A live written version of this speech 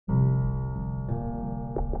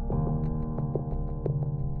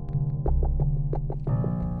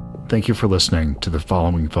Thank you for listening to the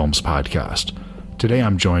Following Films podcast. Today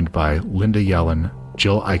I'm joined by Linda Yellen,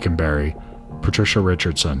 Jill Eikenberry, Patricia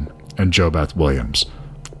Richardson, and JoBeth Williams,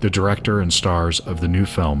 the director and stars of the new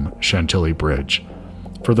film Chantilly Bridge.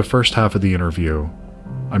 For the first half of the interview,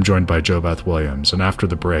 I'm joined by JoBeth Williams, and after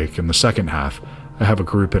the break, in the second half, I have a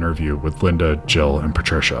group interview with Linda, Jill, and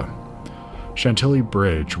Patricia. Chantilly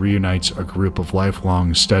Bridge reunites a group of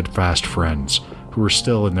lifelong, steadfast friends who are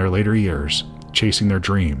still in their later years, chasing their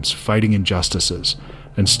dreams, fighting injustices,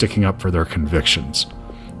 and sticking up for their convictions.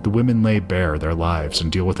 The women lay bare their lives and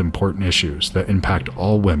deal with important issues that impact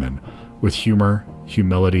all women with humor,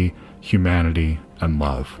 humility, humanity, and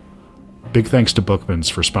love. Big thanks to Bookman's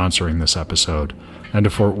for sponsoring this episode, and to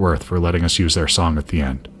Fort Worth for letting us use their song at the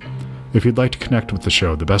end. If you'd like to connect with the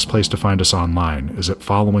show, the best place to find us online is at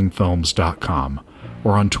followingfilms.com,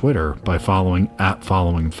 or on Twitter by following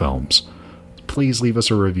 @followingfilms. Please leave us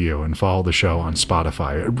a review and follow the show on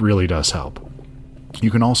Spotify. It really does help. You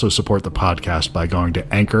can also support the podcast by going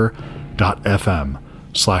to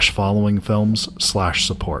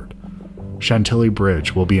anchor.fm/followingfilms/support. Chantilly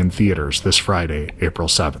Bridge will be in theaters this Friday, April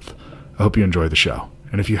 7th. I hope you enjoy the show.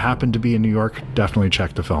 And if you happen to be in New York, definitely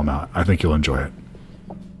check the film out. I think you'll enjoy it.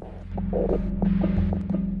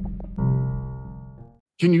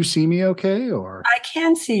 Can you see me okay? Or I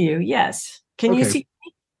can see you, yes. Can you see me?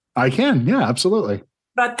 I can, yeah, absolutely.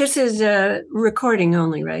 But this is recording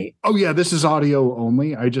only, right? Oh, yeah, this is audio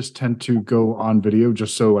only. I just tend to go on video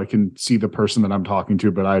just so I can see the person that I'm talking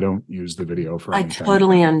to, but I don't use the video for anything. I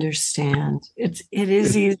totally understand. It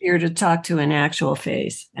is easier to talk to an actual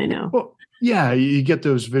face, I know. Well, yeah, you get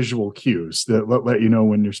those visual cues that let you know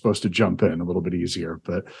when you're supposed to jump in a little bit easier.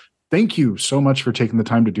 But thank you so much for taking the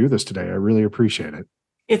time to do this today. I really appreciate it.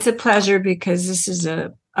 It's a pleasure because this is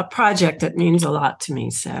a project that means a lot to me.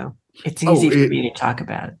 So it's easy for me to talk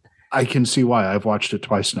about it. I can see why. I've watched it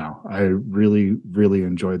twice now. I really, really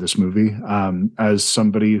enjoy this movie. As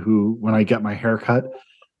somebody who, when I get my hair cut,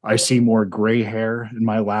 I see more gray hair in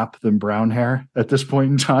my lap than brown hair at this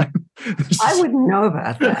point in time. I wouldn't know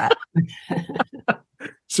about that.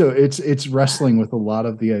 So it's wrestling with a lot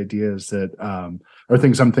of the ideas that are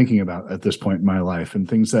things I'm thinking about at this point in my life, and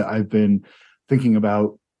things that I've been thinking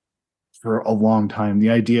about for a long time.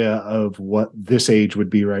 The idea of what this age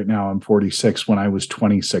would be right now, I'm 46, when I was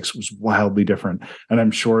 26 was wildly different. And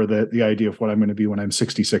I'm sure that the idea of what I'm going to be when I'm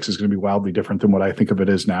 66 is going to be wildly different than what I think of it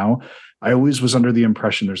as now. I always was under the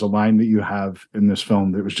impression, there's a line that you have in this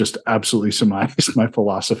film that was just absolutely surmised my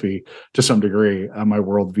philosophy to some degree, my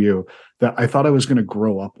worldview, that I thought I was going to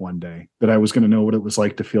grow up one day, that I was going to know what it was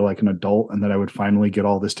like to feel like an adult, and that I would finally get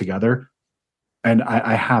all this together. And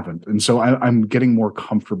I haven't. And so I'm getting more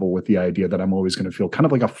comfortable with the idea that I'm always going to feel kind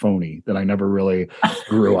of like a phony, that I never really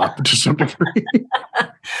grew up to some degree.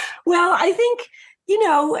 Well, I think,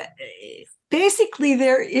 basically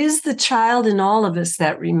there is the child in all of us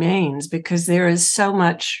that remains, because there is so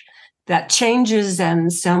much that changes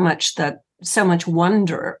and so much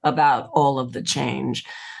wonder about all of the change.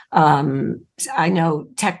 I know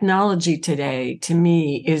technology today to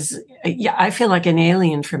me is, I feel like an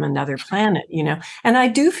alien from another planet, and I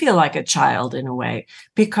do feel like a child in a way,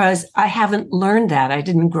 because I haven't learned that. I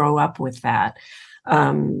didn't grow up with that.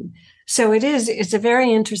 So it's a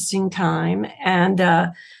very interesting time.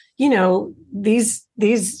 And, these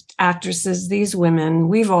actresses, these women,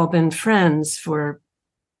 we've all been friends for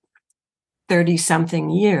 30 something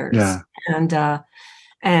years. Yeah.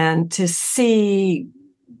 And to see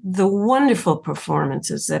the wonderful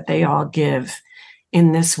performances that they all give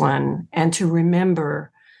in this one, and to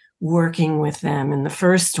remember working with them in the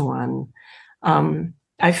first one,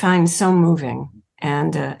 I find so moving.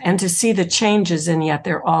 And to see the changes, and yet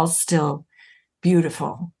they're all still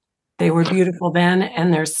beautiful. They were beautiful then,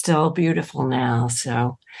 and they're still beautiful now.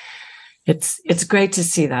 So it's great to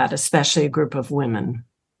see that, especially a group of women.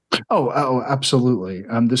 Oh, absolutely.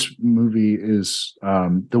 This movie is,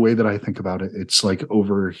 the way that I think about it, it's like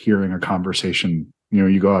overhearing a conversation.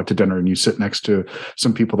 You go out to dinner and you sit next to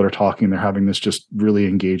some people that are talking, they're having this just really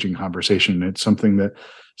engaging conversation. It's something that,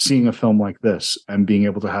 seeing a film like this and being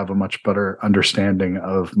able to have a much better understanding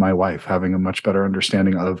of my wife, having a much better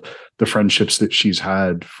understanding of the friendships that she's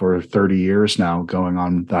had for 30 years now, going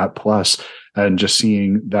on that plus, and just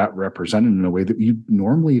seeing that represented in a way that you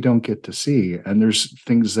normally don't get to see. And there's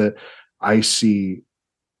things that I see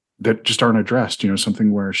that just aren't addressed,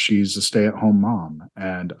 something where she's a stay-at-home mom,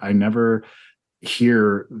 and I never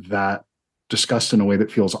hear that discussed in a way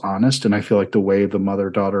that feels honest. And I feel like the way the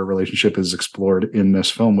mother-daughter relationship is explored in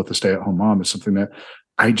this film with the stay-at-home mom is something that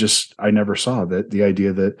I never saw that the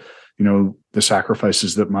idea that, the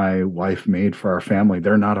sacrifices that my wife made for our family,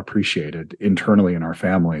 they're not appreciated internally in our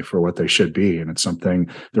family for what they should be. And it's something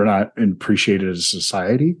they're not appreciated as a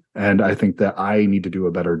society. And I think that I need to do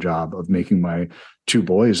a better job of making my two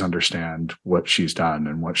boys understand what she's done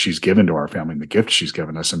and what she's given to our family and the gift she's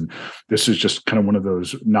given us. And this is just kind of one of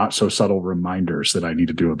those not so subtle reminders that I need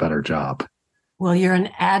to do a better job. Well, you're an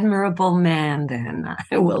admirable man, then,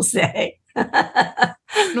 I will say. I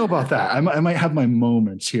don't know about that. I might have my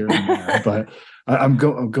moments here and there, but I'm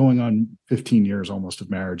going on 15 years almost of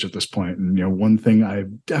marriage at this point. And, one thing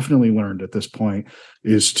I've definitely learned at this point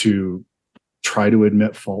is to try to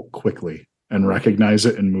admit fault quickly and recognize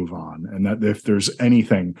it and move on. And that if there's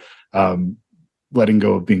anything, letting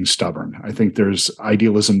go of being stubborn. I think there's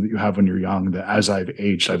idealism that you have when you're young that as I've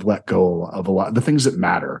aged, I've let go of a lot of the things that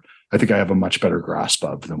matter. I think I have a much better grasp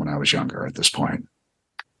of than when I was younger at this point.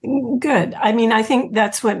 Good. I mean, I think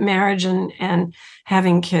that's what marriage and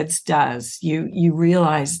having kids does. You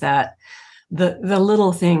realize that the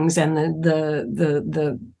little things and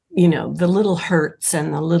the little hurts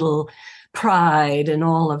and the little pride and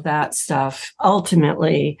all of that stuff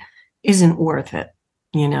ultimately isn't worth it.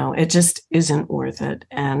 It just isn't worth it,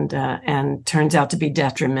 and turns out to be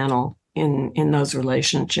detrimental in those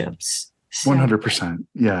relationships. So. 100%.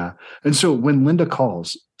 Yeah. And so when Linda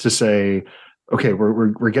calls to say, okay,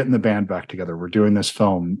 we're getting the band back together, we're doing this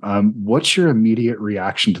film, what's your immediate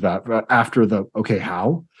reaction to that after the, okay,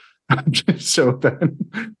 how? So then,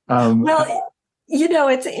 well,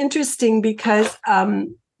 it's interesting because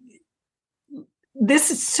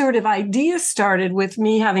this sort of idea started with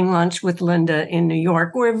me having lunch with Linda in New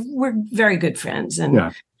York. We're very good friends.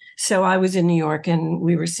 And so I was in New York and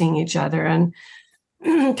we were seeing each other and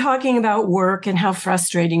talking about work and how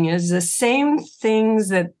frustrating it is. The same things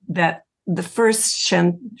that the first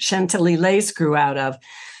Chantilly lace grew out of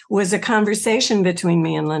was a conversation between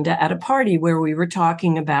me and Linda at a party where we were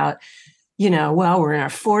talking about, we're in our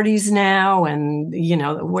 40s now, and,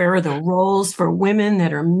 where are the roles for women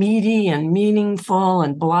that are meaty and meaningful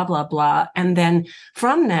and blah, blah, blah. And then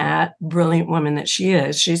from that, brilliant woman that she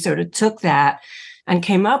is, she sort of took that and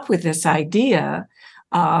came up with this idea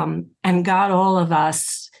and got all of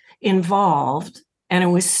us involved. And it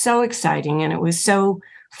was so exciting and it was so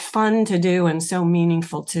fun to do and so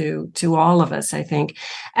meaningful to all of us, I think.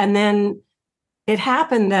 And then it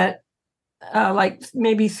happened that like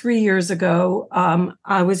maybe 3 years ago,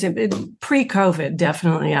 I was pre-COVID,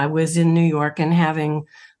 definitely. I was in New York and having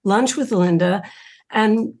lunch with Linda.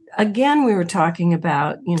 And again, we were talking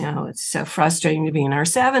about, it's so frustrating to be in our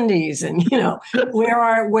 70s and,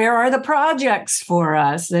 where are the projects for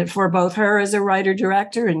us, that for both her as a writer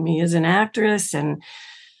director and me as an actress. And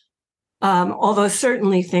although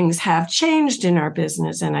certainly things have changed in our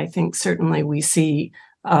business, and I think certainly we see,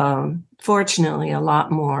 fortunately, a lot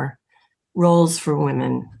more roles for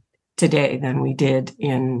women today than we did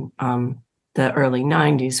in the early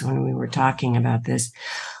 90s when we were talking about this.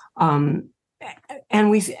 And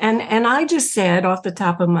I just said off the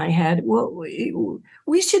top of my head, well,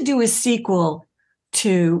 we should do a sequel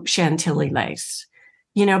to Chantilly Lace,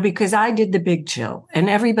 because I did The Big Chill, and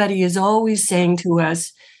everybody is always saying to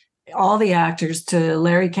us, all the actors, to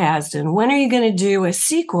Larry Kasdan, when are you going to do a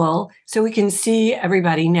sequel so we can see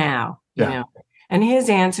everybody now? And his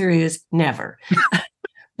answer is never.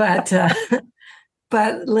 But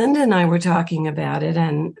Linda and I were talking about it,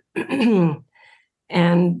 and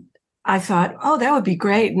and I thought, oh, that would be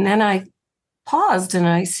great. And then I paused and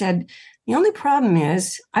I said, the only problem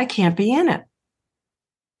is I can't be in it.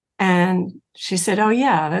 And she said, oh,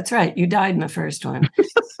 yeah, that's right. You died in the first one.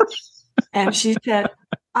 And she said,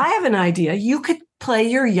 I have an idea. You could play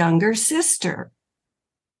your younger sister.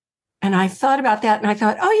 And I thought about that and I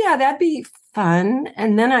thought, oh, yeah, that'd be fun.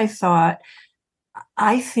 And then I thought,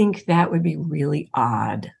 I think that would be really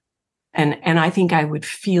odd. And I think I would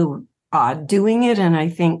feel odd doing it. And I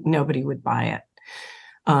think nobody would buy it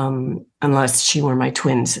unless she were my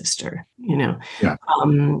twin sister, Yeah.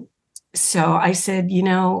 So I said,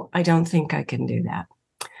 I don't think I can do that.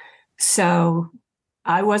 So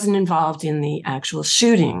I wasn't involved in the actual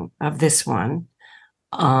shooting of this one.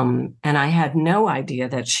 And I had no idea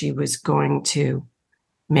that she was going to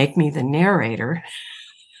make me the narrator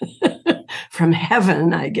from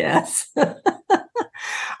heaven, I guess.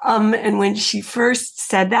 And when she first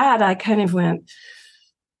said that, I kind of went,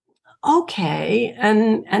 okay.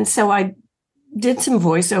 And so I did some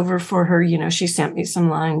voiceover for her. She sent me some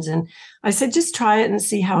lines and I said, just try it and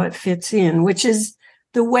see how it fits in, which is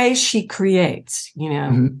the way she creates,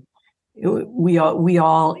 Mm-hmm. We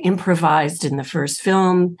all improvised in the first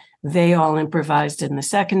film. They all improvised in the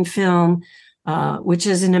second film. which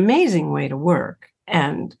is an amazing way to work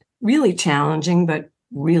and really challenging, but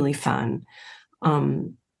really fun.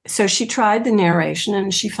 So she tried the narration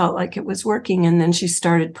and she felt like it was working. And then she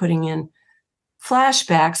started putting in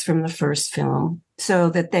flashbacks from the first film so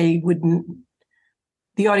that the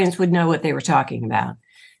audience would know what they were talking about.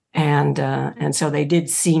 And so they did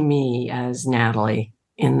see me as Natalie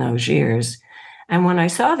in those years. And when I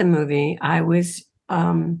saw the movie, I was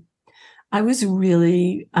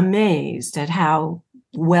really amazed at how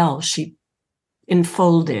well she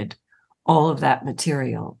enfolded all of that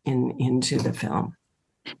material into the film.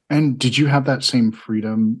 And did you have that same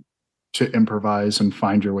freedom to improvise and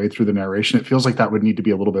find your way through the narration? It feels like that would need to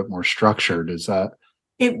be a little bit more structured. Is that?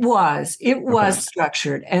 It was Okay.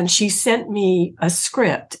 structured. And she sent me a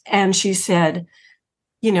script and she said,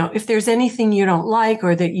 if there's anything you don't like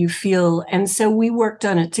or that you feel, and so we worked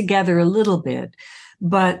on it together a little bit,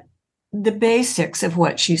 but the basics of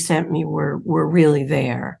what she sent me were really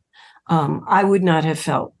there. I would not have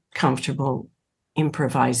felt comfortable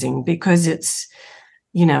improvising because it's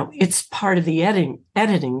part of the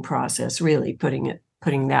editing process, really putting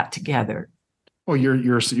that together. Well,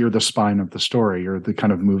 you're the spine of the story. You're the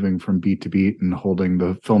kind of moving from beat to beat and holding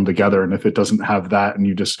the film together. And if it doesn't have that, and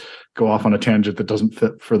you just go off on a tangent that doesn't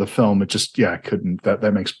fit for the film, it just couldn't.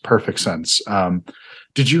 That makes perfect sense.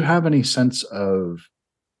 Did you have any sense of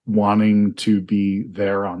wanting to be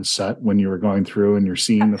there on set when you were going through and you're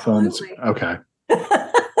seeing Absolutely. the film? Okay.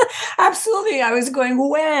 Absolutely. I was going,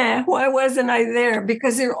 why wasn't I there?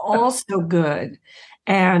 Because they're all so good.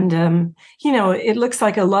 And, it looks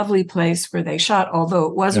like a lovely place where they shot, although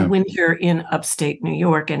it was winter in upstate New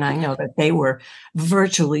York. And I know that they were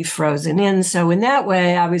virtually frozen in. So in that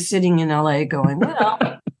way, I was sitting in LA going,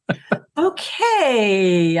 well,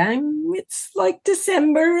 okay, it's like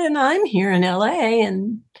December and I'm here in LA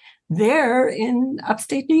and they're in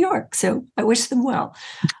upstate New York. So I wish them well.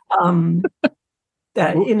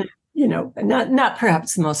 Not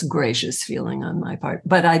perhaps the most gracious feeling on my part,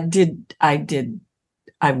 but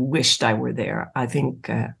I wished I were there. I think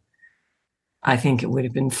it would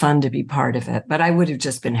have been fun to be part of it, but I would have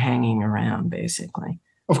just been hanging around, basically.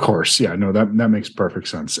 Of course. Yeah, no, that makes perfect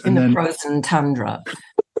sense. In the frozen tundra.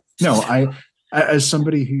 No, I, as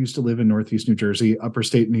somebody who used to live in Northeast New Jersey, upper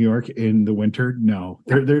state New York in the winter, no,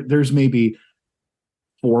 there's maybe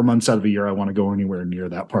 4 months out of the year I want to go anywhere near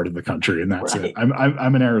that part of the country, and that's it. I'm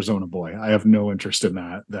an Arizona boy. I have no interest in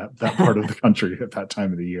that part of the country at that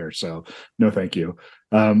time of the year. So no, thank you.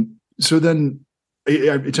 So then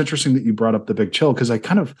it's interesting that you brought up The Big Chill, because I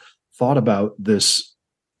kind of thought about this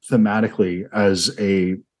thematically as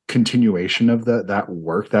a continuation of that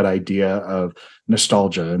work, that idea of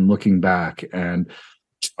nostalgia and looking back and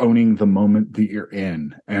owning the moment that you're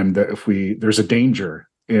in, and that there's a danger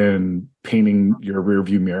in painting your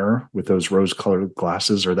rearview mirror with those rose-colored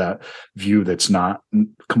glasses, or that view that's not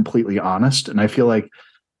completely honest. And I feel like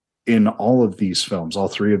in all of these films, all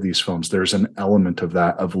three of these films, there's an element of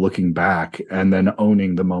that, of looking back and then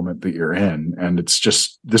owning the moment that you're in. And this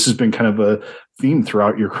has been kind of a theme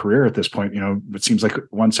throughout your career at this point. It seems like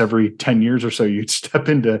once every 10 years or so, you'd step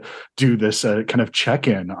in to do this kind of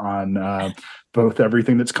check-in on both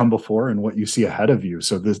everything that's come before and what you see ahead of you.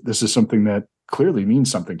 So this is something that clearly means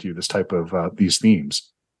something to you, this type of these themes.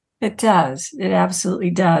 It does. It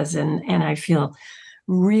absolutely does. And I feel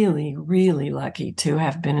really, really lucky to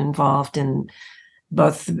have been involved in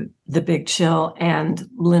both The Big Chill and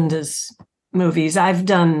Linda's movies. I've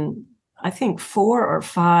done, I think, 4 or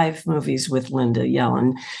 5 movies with Linda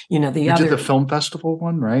Yellen. You did the film festival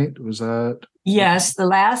one, right? Was that? Yes, the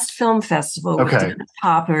last film festival with Dennis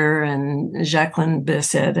Hopper and Jacqueline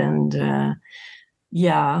Bisset, and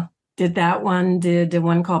did that one. Did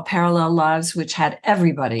one called Parallel Lives, which had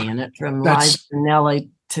everybody in it, from Liza Minnelli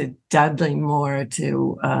to Dudley Moore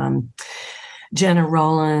to Jenna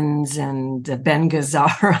Rollins and Ben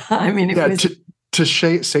Gazzara. I mean, to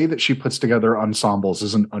say that she puts together ensembles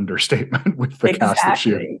is an understatement with the cast that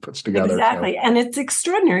she puts together. Exactly. So. And it's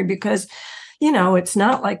extraordinary because, it's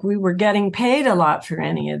not like we were getting paid a lot for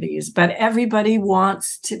any of these, but everybody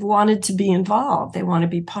wanted to be involved. They want to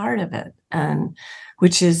be part of it, and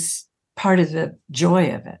which is part of the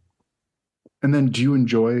joy of it. And then do you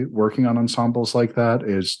enjoy working on ensembles like that?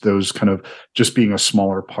 Is those kind of just being a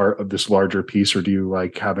smaller part of this larger piece, or do you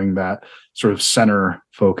like having that sort of center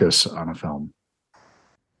focus on a film?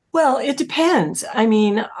 Well, it depends. I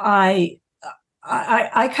mean, I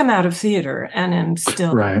come out of theater and am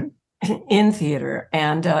still in theater.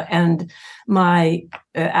 And my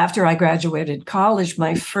after I graduated college,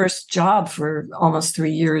 my first job for almost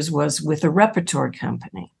 3 years was with a repertoire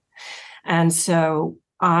company. And so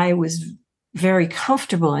I was very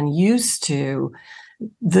comfortable and used to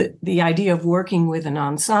the idea of working with an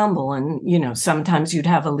ensemble. And, sometimes you'd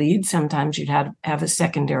have a lead, sometimes you'd have a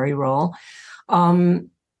secondary role. And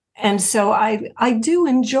so I do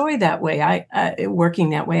enjoy that way. Working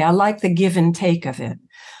that way. I like the give and take of it.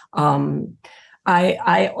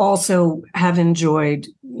 I also have enjoyed,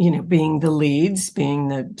 being the leads, being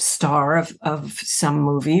the star of some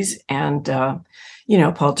movies, and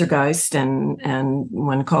Poltergeist and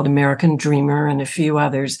one called American Dreamer and a few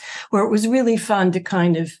others, where it was really fun to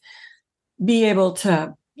kind of be able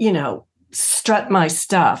to, strut my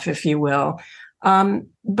stuff, if you will.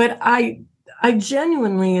 But I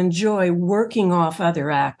genuinely enjoy working off other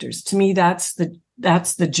actors. To me, that's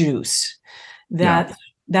the juice.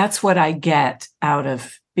 That's what I get out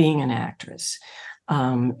of being an actress,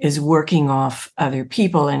 is working off other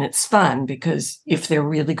people. And it's fun because if they're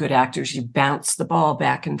really good actors, you bounce the ball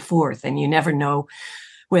back and forth, and you never know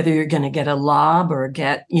whether you're going to get a lob or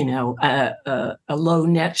get, a low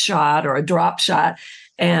net shot or a drop shot.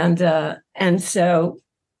 And so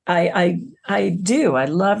I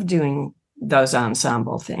love doing those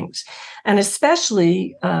ensemble things. And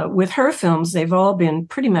especially with her films, they've all been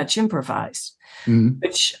pretty much improvised,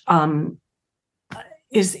 which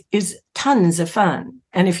is tons of fun.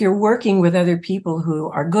 And if you're working with other people who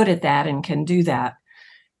are good at that and can do that,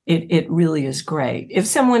 it really is great. If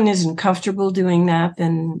someone isn't comfortable doing that,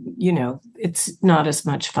 then, it's not as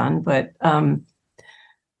much fun. But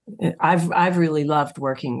I've really loved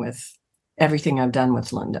working with everything I've done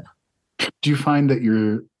with Linda. Do you find that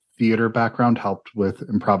your theater background helped with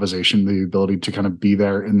improvisation, the ability to kind of be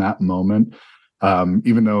there in that moment?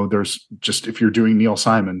 Even though there's just, if you're doing Neil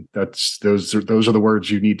Simon, those are the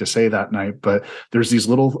words you need to say that night. But there's these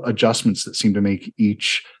little adjustments that seem to make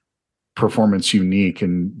each performance unique,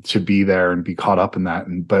 and to be there and be caught up in that.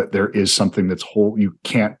 But there is something that's you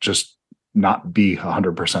can't just not be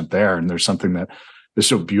 100% there. And there's something that is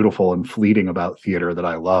so beautiful and fleeting about theater that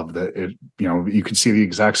I love, that it, you can see the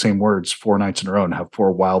exact same words 4 nights in a row and have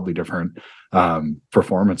 4 wildly different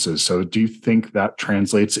performances. So do you think that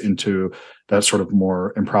translates into that sort of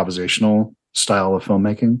more improvisational style of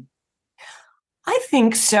filmmaking? I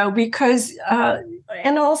think so, because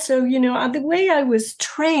and also, the way I was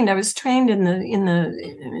trained in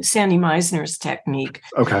the Sandy Meisner's technique.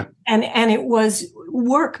 Okay. And it was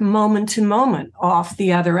work moment to moment off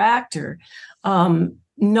the other actor.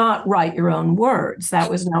 Not write your own words. That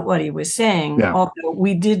was not what he was saying. Yeah. Although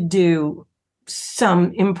we did do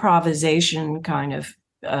some improvisation kind of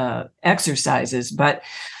exercises, but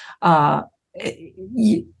the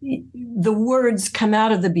words come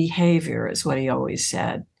out of the behavior, is what he always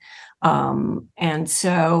said. And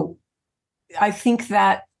so I think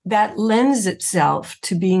that lends itself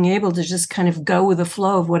to being able to just kind of go with the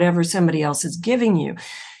flow of whatever somebody else is giving you.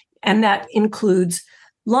 And that includes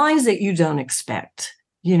lines that you don't expect.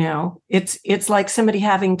 It's like somebody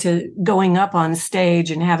going up on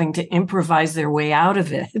stage and having to improvise their way out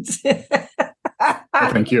of it.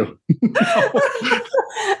 Thank you.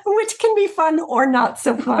 Which can be fun or not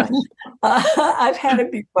so fun. I've had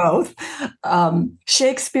it be both.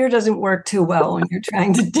 Shakespeare doesn't work too well when you're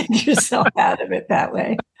trying to dig yourself out of it that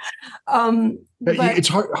way. But it's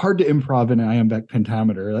hard to improv in iambic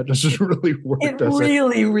pentameter. That doesn't really work. It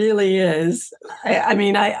really is.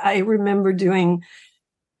 I remember doing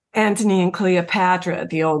Antony and Cleopatra at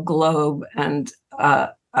the old Globe, and I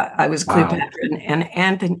was Cleopatra,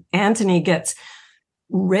 and Antony gets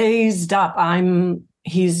raised up.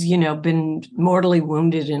 He's been mortally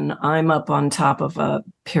wounded, and I'm up on top of a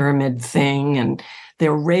pyramid thing, and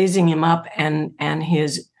they're raising him up, and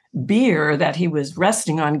his bier that he was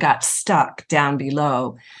resting on got stuck down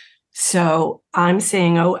below. So I'm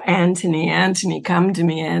saying, "Oh, Antony, Antony, come to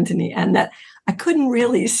me, Antony," and that I couldn't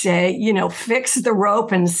really say, fix the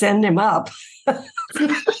rope and send him up.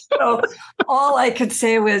 So all I could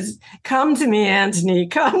say was, "Come to me, Antony,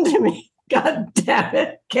 come to me. God damn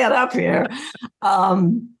it, get up here."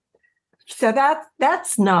 So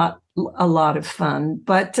that's not a lot of fun,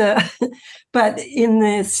 but in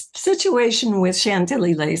this situation with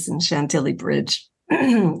Chantilly Lace and Chantilly Bridge,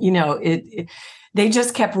 they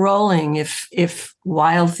just kept rolling if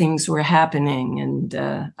wild things were happening, and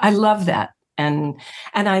I love that, and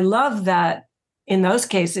I love that in those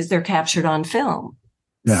cases they're captured on film.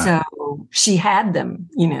 Yeah. So she had them,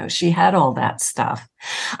 she had all that stuff.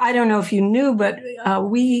 I don't know if you knew, but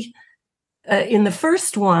we in the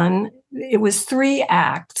first one, it was 3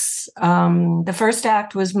 acts. The first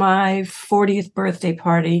act was my 40th birthday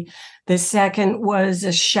party. The second was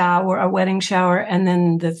a wedding shower. And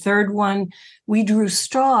then the third one, we drew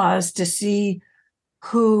straws to see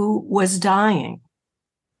who was dying.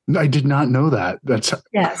 I did not know that.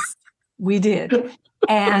 Yes, we did.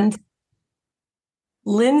 And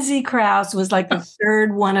Lindsay Krause was like the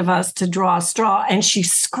third one of us to draw a straw, and she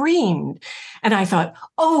screamed. And I thought,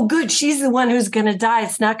 oh, good, she's the one who's going to die.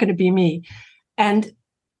 It's not going to be me. And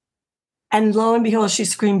lo and behold, she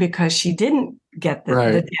screamed because she didn't get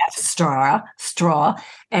the death straw,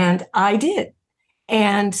 and I did.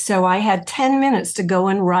 And so I had 10 minutes to go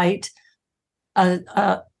and write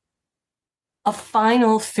a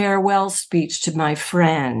final farewell speech to my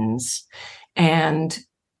friends, and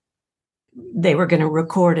they were going to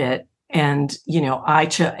record it. And, I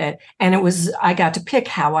got to pick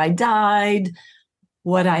how I died,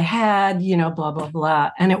 what I had, blah, blah,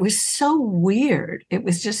 blah. And it was so weird. It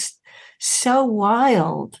was just so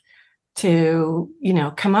wild to,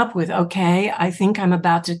 come up with, okay, I think I'm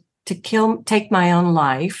about to take my own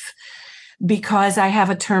life because I have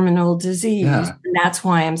a terminal disease. Yeah. And that's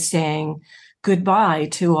why I'm saying goodbye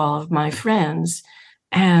to all of my friends.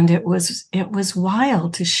 And it was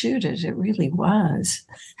wild to shoot it. It really was.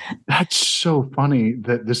 That's so funny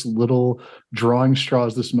that this little drawing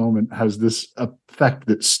straws, this moment has this effect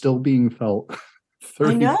that's still being felt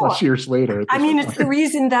 30 plus years later. I mean, it's the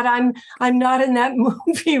reason that I'm not in that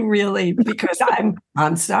movie, really, because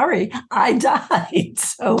I'm sorry, I died.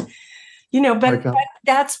 So, but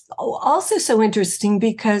that's also so interesting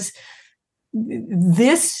because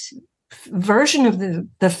this version of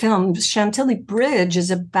the film, Chantilly Bridge,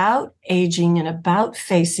 is about aging and about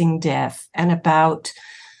facing death and about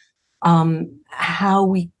how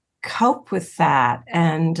we cope with that.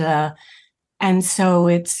 And so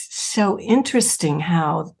it's so interesting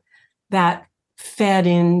how that fed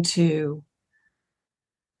into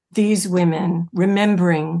these women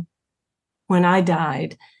remembering when I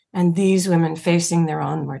died and these women facing their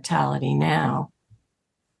own mortality now,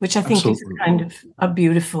 which I think Absolutely. is kind of a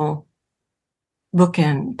beautiful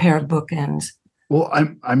pair of bookends. Well,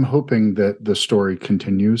 I'm hoping that the story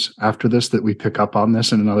continues after this, that we pick up on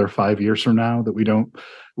this in another 5 years from now, that we don't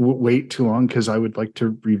wait too long, because I would like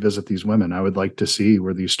to revisit these women. I would like to see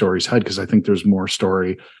where these stories head, because I think there's more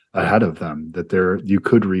story ahead of them, that you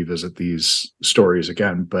could revisit these stories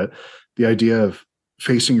again. But the idea of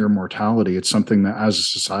facing your mortality, it's something that as a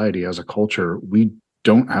society, as a culture, we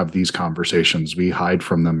don't have these conversations. We hide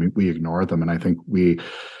from them. We ignore them. And I think we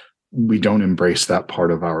don't embrace that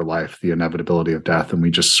part of our life, the inevitability of death, and we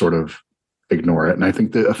just sort of ignore it. And I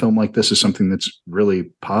think that a film like this is something that's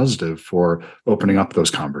really positive for opening up those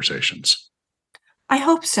conversations. I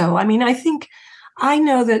hope so. I mean, I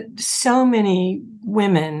know that so many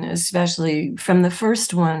women, especially from the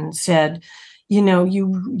first one, said,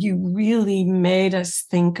 you really made us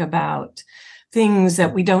think about things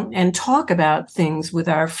that we don't, and talk about things with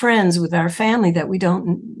our friends, with our family that we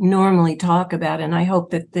don't normally talk about. And I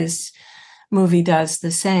hope that this movie does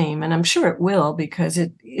the same. And I'm sure it will, because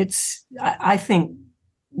I think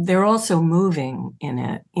they're also moving in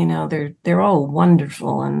it. They're all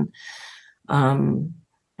wonderful. And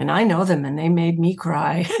I know them, and they made me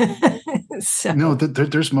cry. So. No,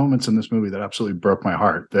 there's moments in this movie that absolutely broke my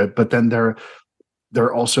heart, but then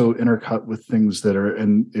they're also intercut with things that are,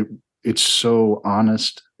 and it's so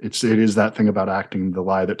honest. It is that thing about acting, the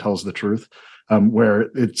lie that tells the truth, where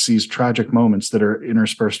it's these tragic moments that are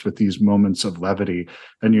interspersed with these moments of levity.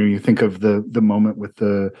 And you think of the moment with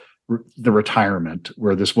the retirement,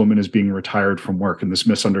 where this woman is being retired from work, and this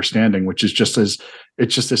misunderstanding, which is just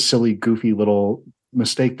a silly, goofy little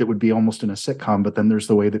mistake that would be almost in a sitcom. But then there's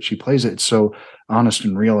the way that she plays it. It's so honest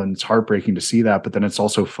and real, and it's heartbreaking to see that. But then it's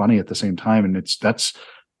also funny at the same time. And that's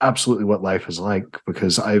absolutely what life is like,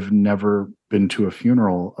 because I've never been to a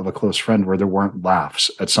funeral of a close friend where there weren't laughs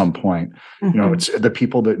at some point. Mm-hmm. It's the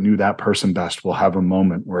people that knew that person best will have a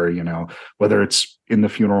moment where, whether it's in the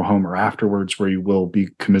funeral home or afterwards, where you will be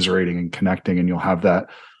commiserating and connecting, and you'll have that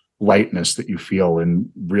lightness that you feel in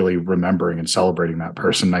really remembering and celebrating that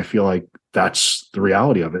person. I feel like that's the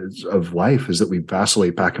reality of life, is that we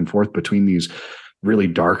vacillate back and forth between these really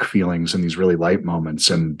dark feelings and these really light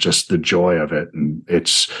moments, and just the joy of it. And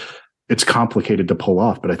it's complicated to pull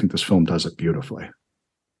off, but I think this film does it beautifully.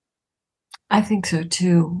 I think so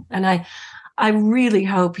too. And I really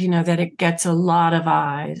hope, that it gets a lot of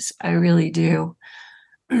eyes. I really do.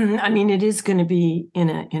 I mean, it is going to be in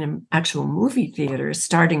an actual movie theater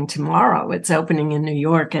starting tomorrow. It's opening in New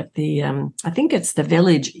York at the, I think it's the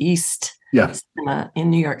Village East Cinema in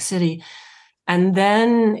New York City. And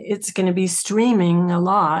then it's going to be streaming a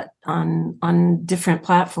lot on different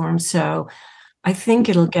platforms. So I think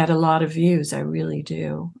it'll get a lot of views. I really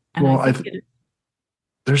do. And well,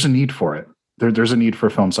 there's a need for it. There's a need for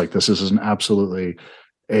films like this. This is absolutely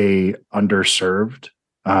a underserved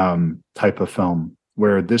type of film.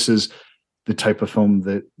 where this is the type of film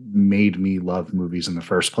that made me love movies in the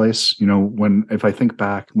first place. You know, if I think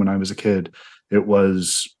back when I was a kid, it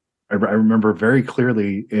was, I remember very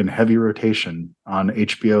clearly in heavy rotation on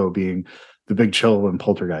HBO being The Big Chill and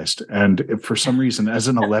Poltergeist. And for some reason, as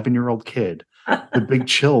an 11-year-old kid, The Big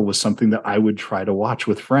Chill was something that I would try to watch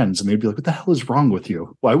with friends, and they'd be like, "What the hell is wrong with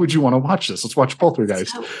you? Why would you want to watch this? Let's watch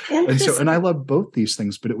Poltergeist." And I love both these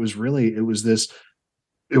things, but it was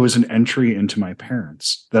an entry into my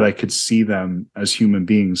parents, that I could see them as human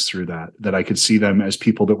beings through that I could see them as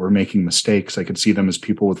people that were making mistakes. I could see them as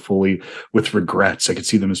people with regrets. I could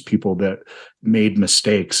see them as people that made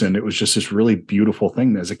mistakes. And it was just this really beautiful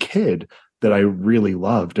thing as a kid that I really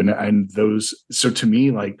loved. So to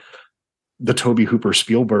me, like the Tobe Hooper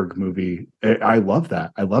Spielberg movie, I love that.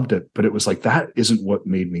 I loved it, but it was like, that isn't what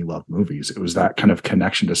made me love movies. It was that kind of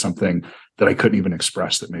connection to something that I couldn't even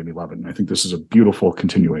express that made me love it. And I think this is a beautiful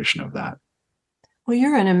continuation of that. Well, you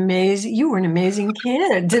were an amazing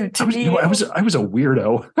kid. I was a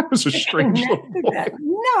weirdo. I was a strange little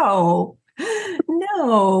boy.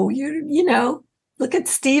 No, you know, look at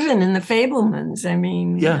Stephen in The Fablemans. I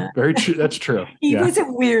mean, yeah, very true. That's true. He was a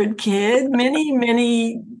weird kid.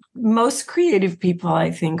 Most creative people,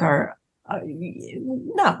 I think, are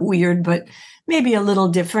not weird, but maybe a little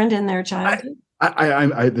different in their childhood.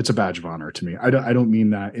 It's a badge of honor to me. I don't mean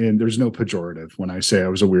that, and there's no pejorative when I say I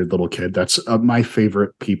was a weird little kid. That's my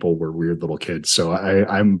favorite people were weird little kids, so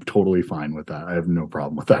I'm totally fine with that. I have no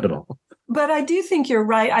problem with that at all. But I do think you're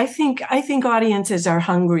right. I think audiences are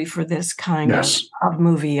hungry for this kind of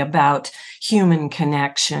movie about human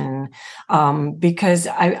connection, because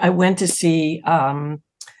I went to see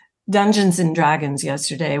Dungeons and Dragons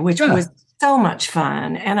yesterday, which was so much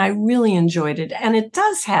fun, and I really enjoyed it. And it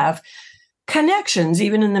does have connections,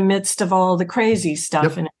 even in the midst of all the crazy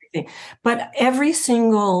stuff and everything. But every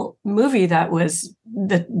single movie that was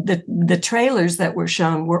the trailers that were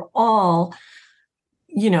shown were all,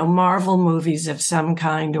 you know, Marvel movies of some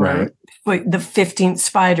kind, or the 15th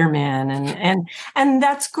Spider-Man, and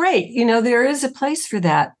that's great. You know, there is a place for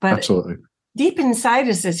that. But absolutely, deep inside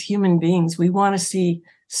us as human beings, we want to see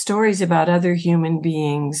stories about other human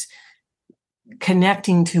beings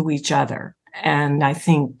connecting to each other. And I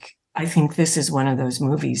think this is one of those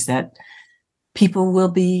movies that people will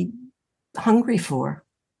be hungry for.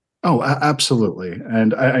 Oh, absolutely.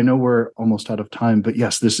 And I know we're almost out of time, but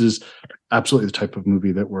yes, this is absolutely the type of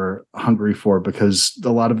movie that we're hungry for, because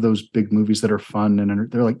a lot of those big movies that are fun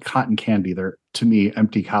and they're like cotton candy. They're, to me,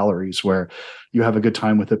 empty calories where you have a good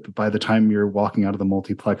time with it, but by the time you're walking out of the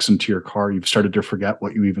multiplex into your car, you've started to forget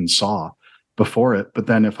what you even saw before it. But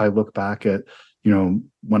then if I look back at, you know,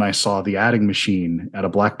 when I saw The Adding Machine at a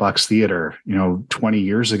black box theater, you know, 20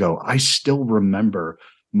 years ago, I still remember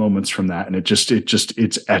moments from that. And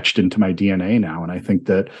it's etched into my DNA now. And I think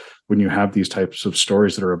that when you have these types of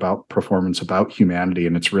stories that are about performance, about humanity,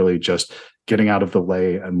 and it's really just getting out of the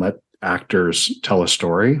way and let actors tell a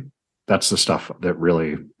story, that's the stuff that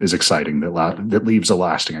really is exciting, that leaves a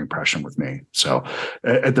lasting impression with me. So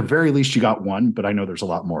at the very least, you got one, but I know there's a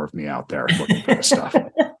lot more of me out there looking for this stuff.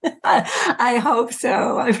 I hope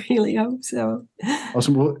so. I really hope so.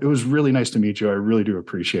 Awesome. Well, it was really nice to meet you. I really do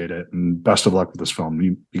appreciate it. And best of luck with this film.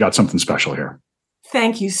 You got something special here.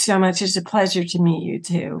 Thank you so much. It's a pleasure to meet you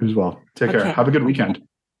too. You as well. Take care. Have a good weekend.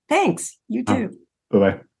 Thanks. You too.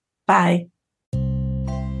 Bye-bye. Bye.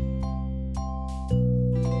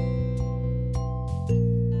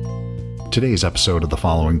 Today's episode of the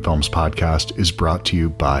Following Films podcast is brought to you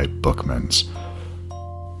by Bookman's.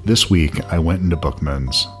 This week, I went into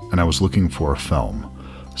Bookman's and I was looking for a film,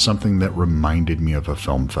 something that reminded me of a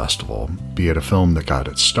film festival, be it a film that got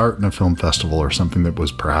its start in a film festival or something that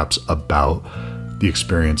was perhaps about the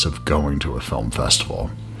experience of going to a film festival.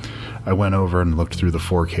 I went over and looked through the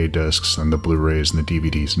 4K discs and the Blu-rays and the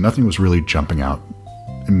DVDs, and nothing was really jumping out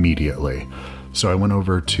immediately. So I went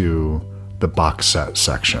over to the box set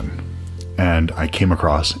section and I came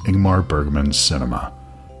across Ingmar Bergman's Cinema.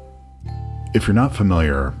 If you're not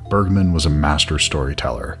familiar, Bergman was a master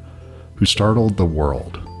storyteller who startled the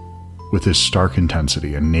world with his stark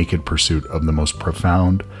intensity and naked pursuit of the most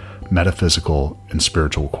profound metaphysical and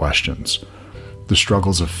spiritual questions, the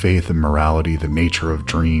struggles of faith and morality, the nature of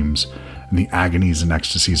dreams, and the agonies and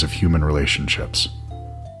ecstasies of human relationships.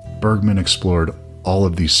 Bergman explored all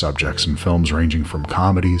of these subjects in films ranging from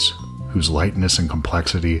comedies, whose lightness and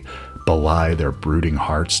complexity belie their brooding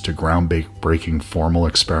hearts, to groundbreaking formal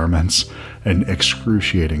experiments and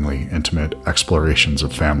excruciatingly intimate explorations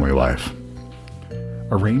of family life.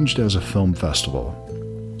 Arranged as a film festival,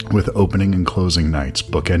 with opening and closing nights,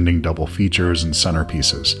 bookending double features and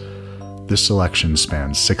centerpieces, This selection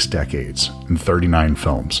spans 6 decades and 39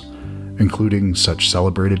 films, including such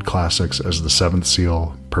celebrated classics as The Seventh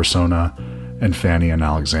Seal, Persona, and Fanny and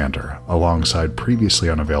Alexander, alongside previously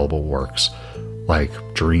unavailable works like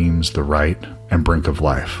Dreams, The Right, and Brink of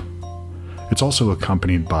Life. It's also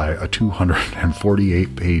accompanied by a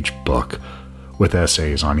 248-page book with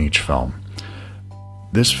essays on each film.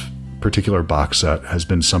 This particular box set has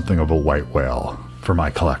been something of a white whale for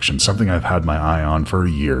my collection, something I've had my eye on for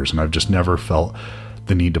years, and I've just never felt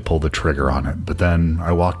the need to pull the trigger on it. But then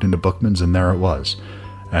I walked into Bookman's and there it was.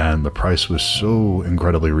 And the price was so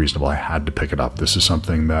incredibly reasonable, I had to pick it up. This is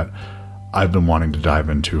something that I've been wanting to dive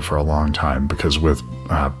into for a long time, because with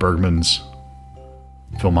Bergman's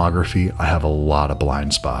filmography, I have a lot of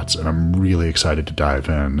blind spots, and I'm really excited to dive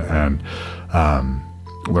in and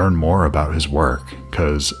learn more about his work,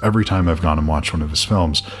 because every time I've gone and watched one of his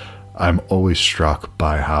films, I'm always struck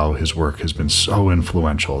by how his work has been so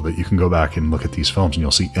influential that you can go back and look at these films and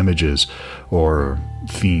you'll see images or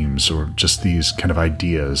themes or just these kind of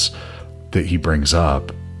ideas that he brings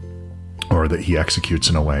up or that he executes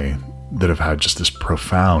in a way that have had just this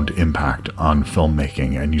profound impact on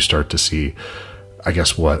filmmaking. And you start to see, I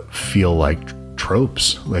guess, what feel like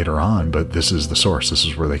tropes later on, but this is the source. This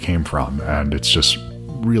is where they came from. And it's just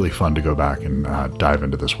really fun to go back and dive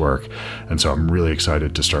into this work. And so I'm really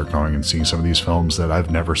excited to start going and seeing some of these films that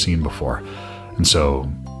I've never seen before. And so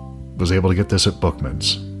was able to get this at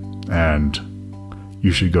Bookman's, and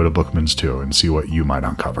you should go to Bookman's too and see what you might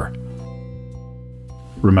uncover.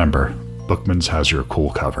 Remember, Bookman's has your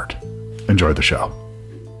cool covered. Enjoy the show.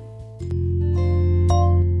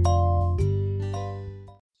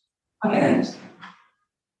 Okay.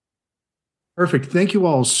 Perfect. Thank you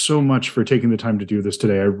all so much for taking the time to do this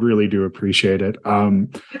today. I really do appreciate it.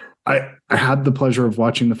 I had the pleasure of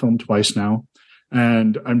watching the film twice now,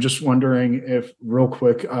 and I'm just wondering if, real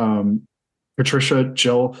quick, Patricia,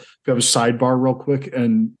 Jill, if you have a sidebar real quick,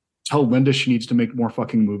 and tell Linda she needs to make more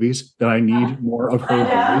fucking movies, that I need more of her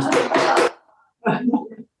movies.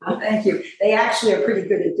 Thank you. They actually are pretty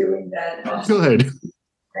good at doing that. Good.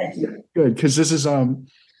 Thank you. Good, because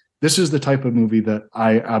this is the type of movie that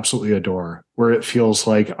I absolutely adore, where it feels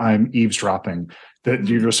like I'm eavesdropping, that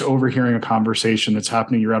you're just overhearing a conversation that's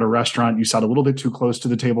happening. You're at a restaurant, you sat a little bit too close to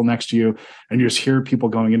the table next to you, and you just hear people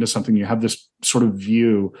going into something. You have this sort of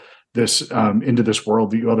view, this into this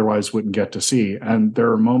world that you otherwise wouldn't get to see. And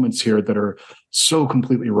there are moments here that are so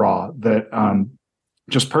completely raw that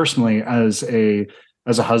just personally, as a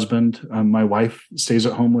husband, my wife stays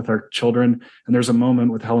at home with our children, and there's a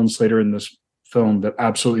moment with Helen Slater in this film that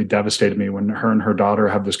absolutely devastated me when her and her daughter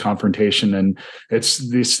have this confrontation. And it's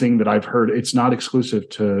this thing that I've heard, it's not exclusive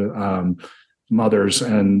to mothers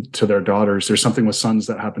and to their daughters. There's something with sons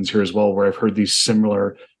that happens here as well, where I've heard these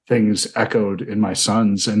similar things echoed in my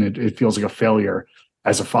sons. And it feels like a failure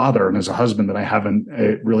as a father and as a husband that I haven't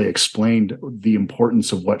really explained the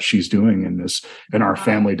importance of what she's doing in our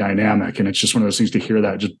family dynamic. And it's just one of those things to hear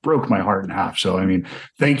that just broke my heart in half. So, I mean,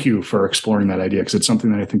 thank you for exploring that idea, because it's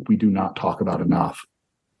something that I think we do not talk about enough.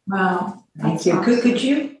 Wow. Thank you. Could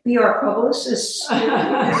you be our publicist?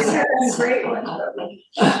 That's a great one.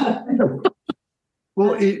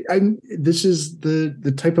 Well, this is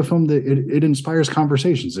the type of film that it inspires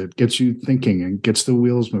conversations. It gets you thinking and gets the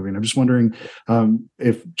wheels moving. I'm just wondering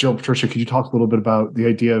if, Jill, Patricia, could you talk a little bit about the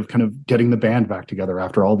idea of kind of getting the band back together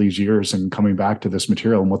after all these years and coming back to this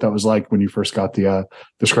material, and what that was like when you first got the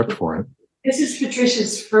script for it? This is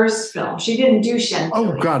Patricia's first film. She didn't do Chantilly.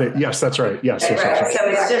 Oh, got it. Yes, that's right. Yes. Right. Yes. So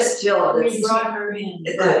it's just Jill. We brought her in.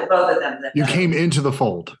 Both of them. You came into the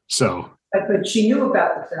fold, so. But she knew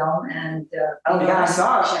about the film, and I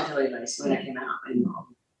saw Chantilly when it came out.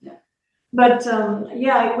 But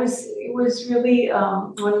it was really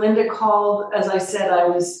when Linda called. As I said,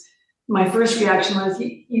 my first reaction was,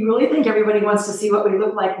 "You really think everybody wants to see what we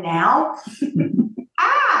look like now?"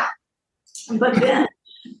 But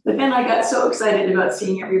then I got so excited about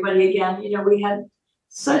seeing everybody again. You know, we had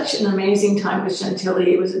such an amazing time with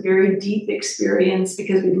Chantilly. It was a very deep experience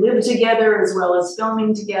because we lived together as well as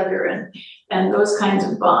filming together, and those kinds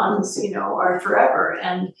of bonds, you know, are forever.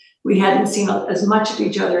 And we hadn't seen as much of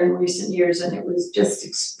each other in recent years, and it was just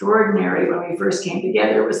extraordinary when we first came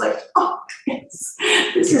together. It was like, oh,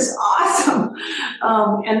 this is awesome.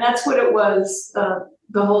 And that's what it was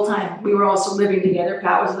the whole time. We were also living together.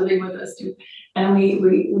 Pat was living with us too. And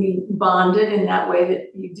we bonded in that way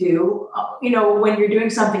that you do, you know, when you're doing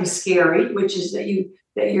something scary, which is that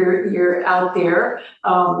you're out there,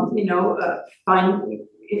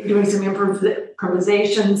 doing some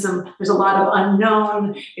improvisation. There's a lot of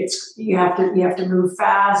unknown. You have to move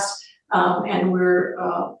fast, and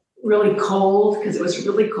really cold because it was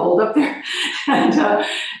really cold up there, and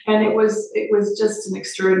it was just an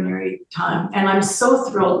extraordinary time. And I'm so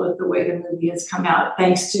thrilled with the way the movie has come out,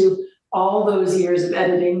 thanks to all those years of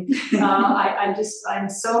editing. I'm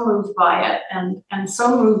so moved by it, and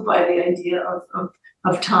so moved by the idea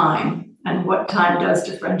of time and what time does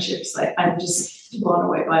to friendships. I'm just blown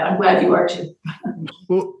away by it. I'm glad you are too.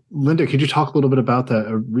 Well, Linda, could you talk a little bit about that,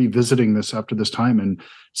 revisiting this after this time and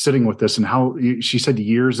sitting with this, and how she said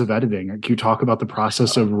years of editing? Can you talk about the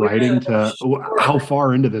process of writing to how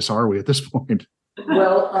far into this are we at this point?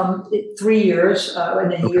 Well, 3 years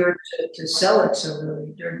and a year to sell it. So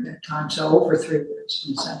really during that time, so over 3 years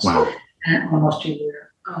in a sense, wow, and almost a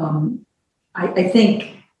year. I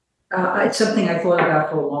think it's something I thought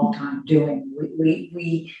about for a long time doing.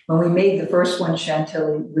 We when we made the first one,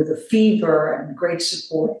 Chantilly, with a fever and great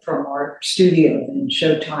support from our studio and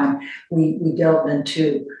Showtime, we delved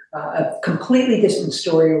into a completely different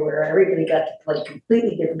story where everybody got to play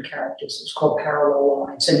completely different characters. It was called Parallel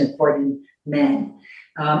Lines and Important Men.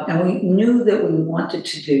 And we knew that we wanted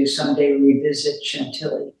to do someday revisit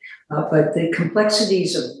Chantilly. But the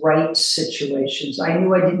complexities of rights situations, I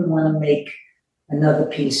knew I didn't want to make another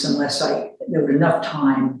piece unless there was enough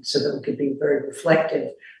time so that it could be very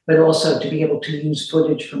reflective, but also to be able to use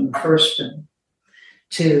footage from the first film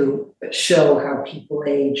to show how people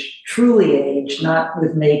age, truly age, not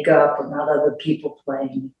with makeup or not other people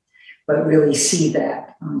playing, but really see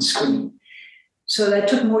that on screen. So that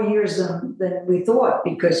took more years than we thought,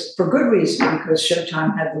 because for good reason, because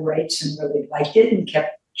Showtime had the rights and really liked it and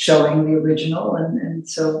kept showing the original. And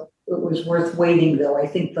so it was worth waiting, though. I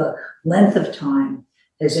think the length of time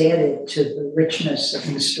has added to the richness of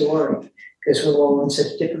the story, because we're all in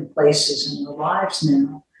such different places in our lives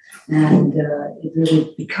now. And it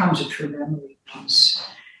really becomes a true memory piece.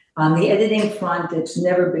 On the editing front, it's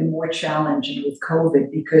never been more challenging with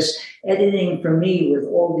COVID, because editing for me with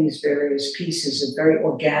all these various pieces is a very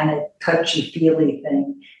organic, touchy-feely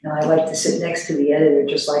thing. And I like to sit next to the editor,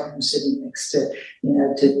 just like I'm sitting next to,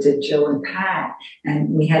 to Joe and Pat. And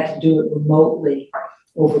we had to do it remotely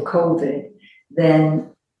over COVID. Then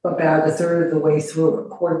about a third of the way through, a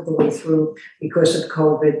quarter of the way through, because of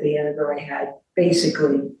COVID, the editor I had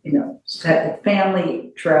basically, had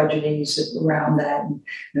family tragedies around that, and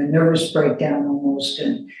a nervous breakdown almost.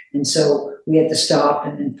 And so we had to stop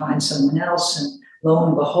and then find someone else. And lo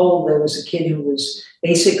and behold, there was a kid who was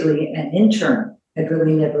basically an intern, had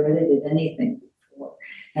really never edited anything before.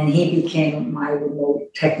 And he became my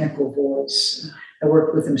remote technical voice. I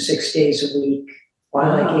worked with him 6 days a week,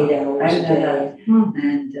 like 8 hours a day.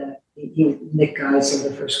 And Nick Guys are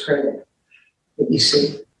the first credit that you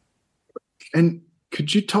see. And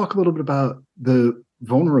could you talk a little bit about the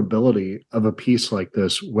vulnerability of a piece like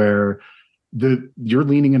this, where you're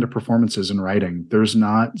leaning into performances and writing? There's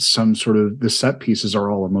not some sort of, the set pieces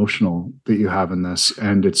are all emotional that you have in this.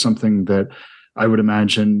 And it's something that I would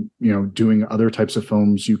imagine, doing other types of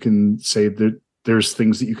films, you can say that there's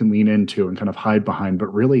things that you can lean into and kind of hide behind.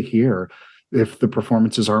 But really here, if the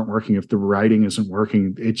performances aren't working, if the writing isn't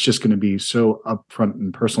working, it's just going to be so upfront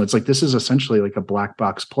and personal. It's like, this is essentially like a black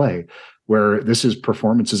box play, where this is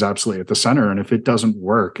performance is absolutely at the center. And if it doesn't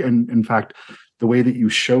work, and in fact, the way that you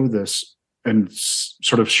show this and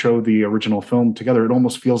sort of show the original film together, it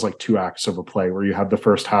almost feels like 2 acts of a play, where you have the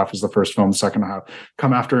first half as the first film, second half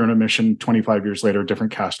come after an omission 25 years later,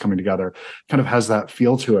 different cast coming together, kind of has that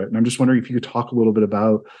feel to it. And I'm just wondering if you could talk a little bit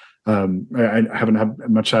about, I haven't had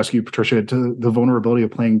much to ask you, Patricia, to the vulnerability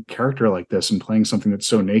of playing character like this and playing something that's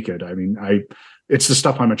so naked. I mean, it's the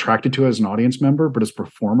stuff I'm attracted to as an audience member, but as a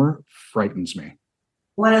performer, frightens me.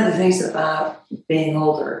 One of the things about being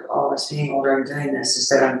older, all of us being older and doing this, is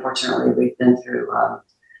that unfortunately we've been through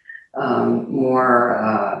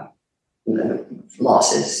more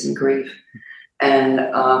losses and grief. And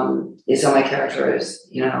so my character is,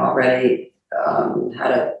 already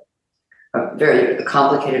had a very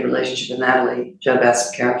complicated relationship with Natalie,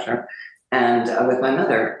 JoBeth's character, and with my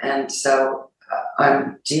mother. And so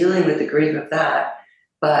I'm dealing with the grief of that,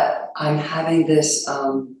 but I'm having this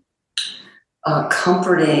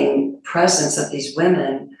comforting presence of these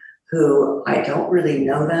women who I don't really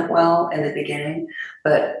know that well in the beginning,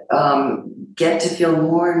 but get to feel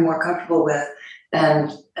more and more comfortable with,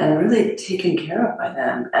 and really taken care of by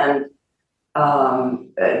them. And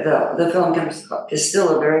the film is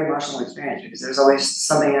still a very emotional experience, because there's always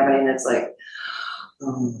something happening that's like,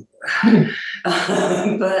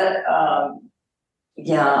 but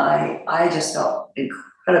I just felt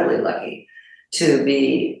incredibly lucky to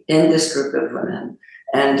be in this group of women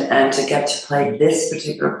and to get to play this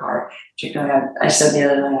particular part, particularly, I said the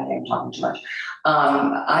other night, I think I'm talking too much.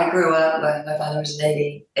 I grew up, my father was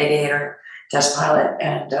an aviator, test pilot,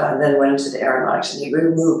 and then went into the aeronautics, and he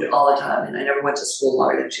moved all the time, and I never went to school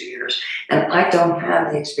longer than 2 years. And I don't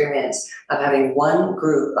have the experience of having a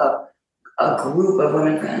group of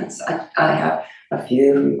women friends. I have a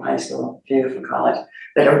few from high school, a few from college,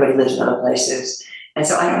 but everybody lives in other places. And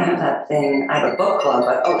so I don't have that thing. I have a book club,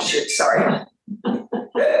 but oh shoot, sorry. But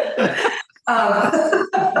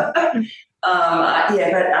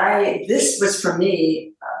this was for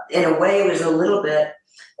me, in a way, it was a little bit,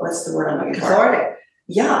 what's the word I'm looking for? Cathartic.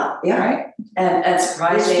 Yeah, right. And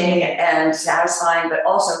surprising and satisfying, but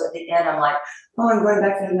also at the end, I'm like, oh, I'm going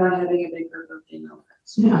back to not having a big group of female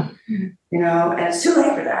friends. Yeah. You know, and it's too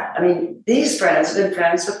late for that. I mean, these friends have been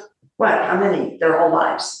friends with how many? Their whole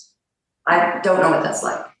lives. I don't know what that's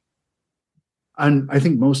like. And I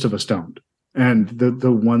think most of us don't. And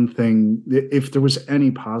the one thing, if there was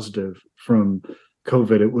any positive from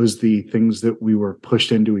COVID, it was the things that we were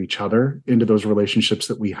pushed into each other, into those relationships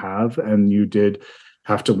that we have. And you did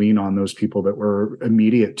have to lean on those people that were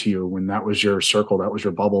immediate to you when that was your circle, that was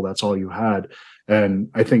your bubble, that's all you had. And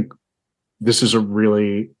I think this is a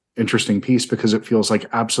really interesting piece because it feels like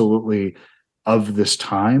absolutely of this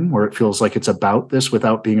time, where it feels like it's about this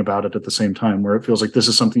without being about it at the same time, where it feels like this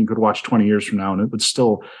is something you could watch 20 years from now and it would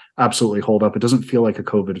still absolutely hold up. It doesn't feel like a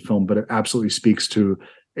COVID film, but it absolutely speaks to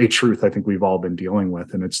a truth I think we've all been dealing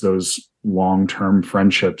with. And it's those long-term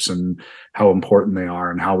friendships and how important they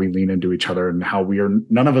are and how we lean into each other and how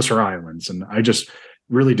none of us are islands. And I just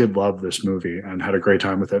really did love this movie and had a great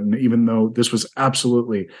time with it. And even though this was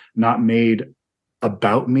absolutely not made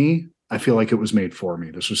about me, I feel like it was made for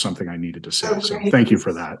me. This was something I needed to say. So thank you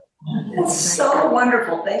for that. It's so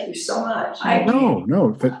wonderful. Thank you so much.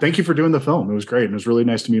 No. Thank you for doing the film. It was great. And it was really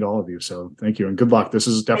nice to meet all of you. So thank you and good luck. This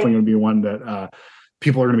is definitely going to be one that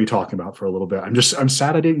people are going to be talking about for a little bit. I'm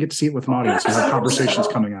sad I didn't get to see it with an audience and have conversations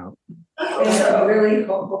coming out. I really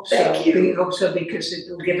hope so. Thank you. We hope so because it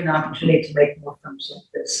will give an opportunity to make more films like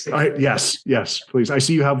this. Yes, please. I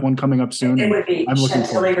see you have one coming up soon. It would be I'm looking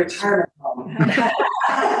Chantilly forward. Retirement Home.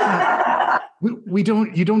 You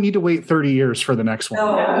don't need to wait 30 years for the next one.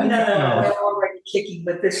 No. We're already kicking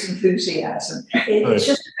with this enthusiasm. It's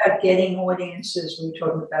just about getting audiences, we were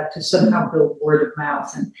talking about, to somehow build word of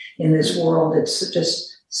mouth. And in this world, it's just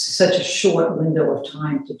such a short window of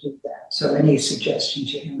time to do that. So any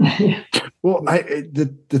suggestions you have? Well,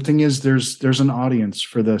 the thing is, there's an audience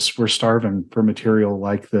for this. We're starving for material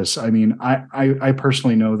like this. I mean, I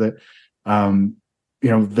personally know that,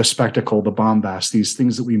 the spectacle, the bombast, these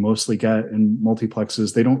things that we mostly get in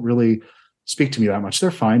multiplexes, they don't really speak to me that much. They're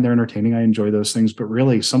fine. They're entertaining. I enjoy those things. But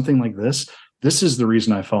really something like this is the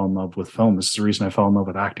reason I fell in love with film. This is the reason I fell in love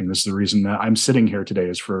with acting. This is the reason that I'm sitting here today,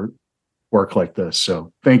 is for work like this.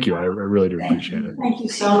 So thank you. I really do appreciate it. Thank you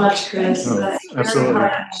so much, Chris. Oh, absolutely.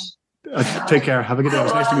 Take care. Have a good day. It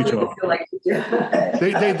was nice to meet you all.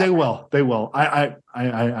 They will. They will.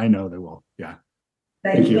 I know they will. Yeah.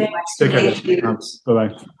 Thank you. Take care. Bye-bye.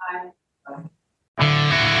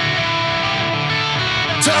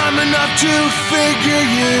 Time enough to figure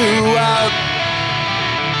you out.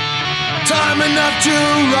 Time enough to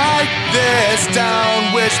write this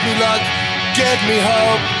down. Wish me luck, give me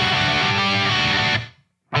hope.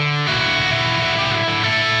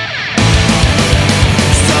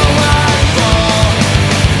 So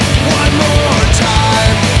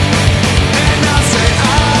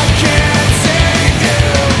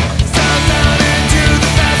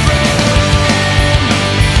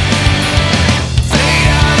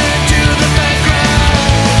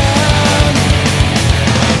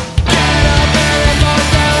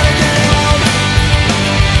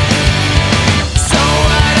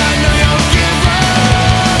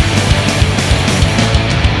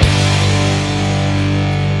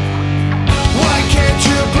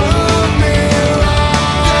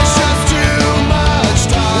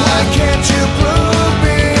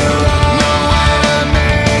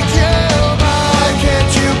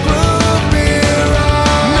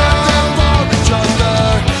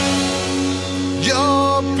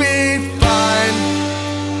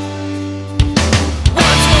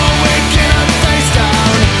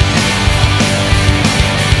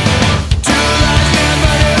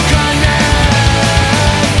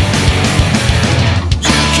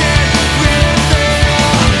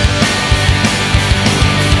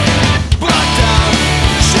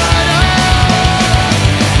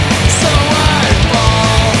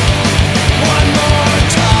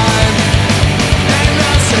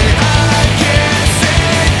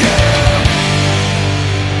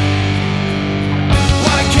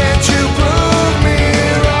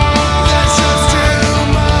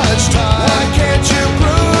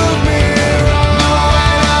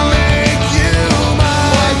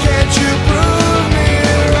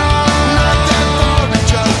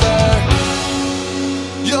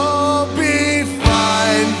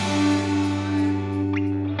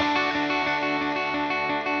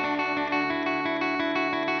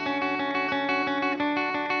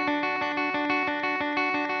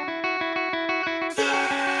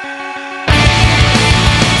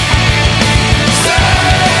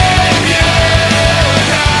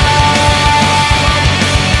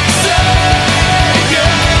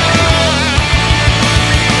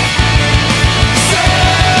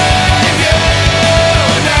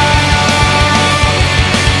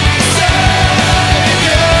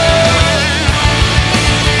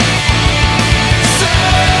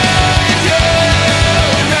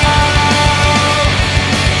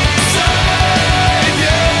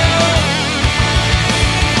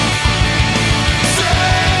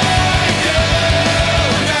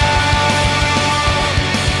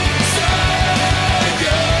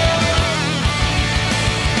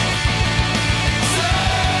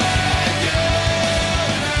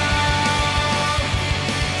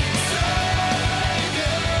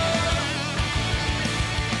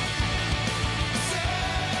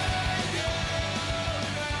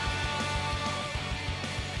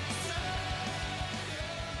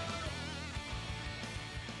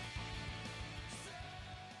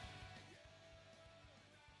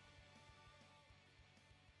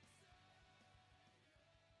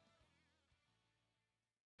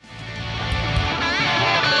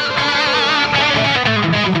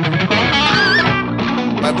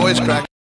witchcraft.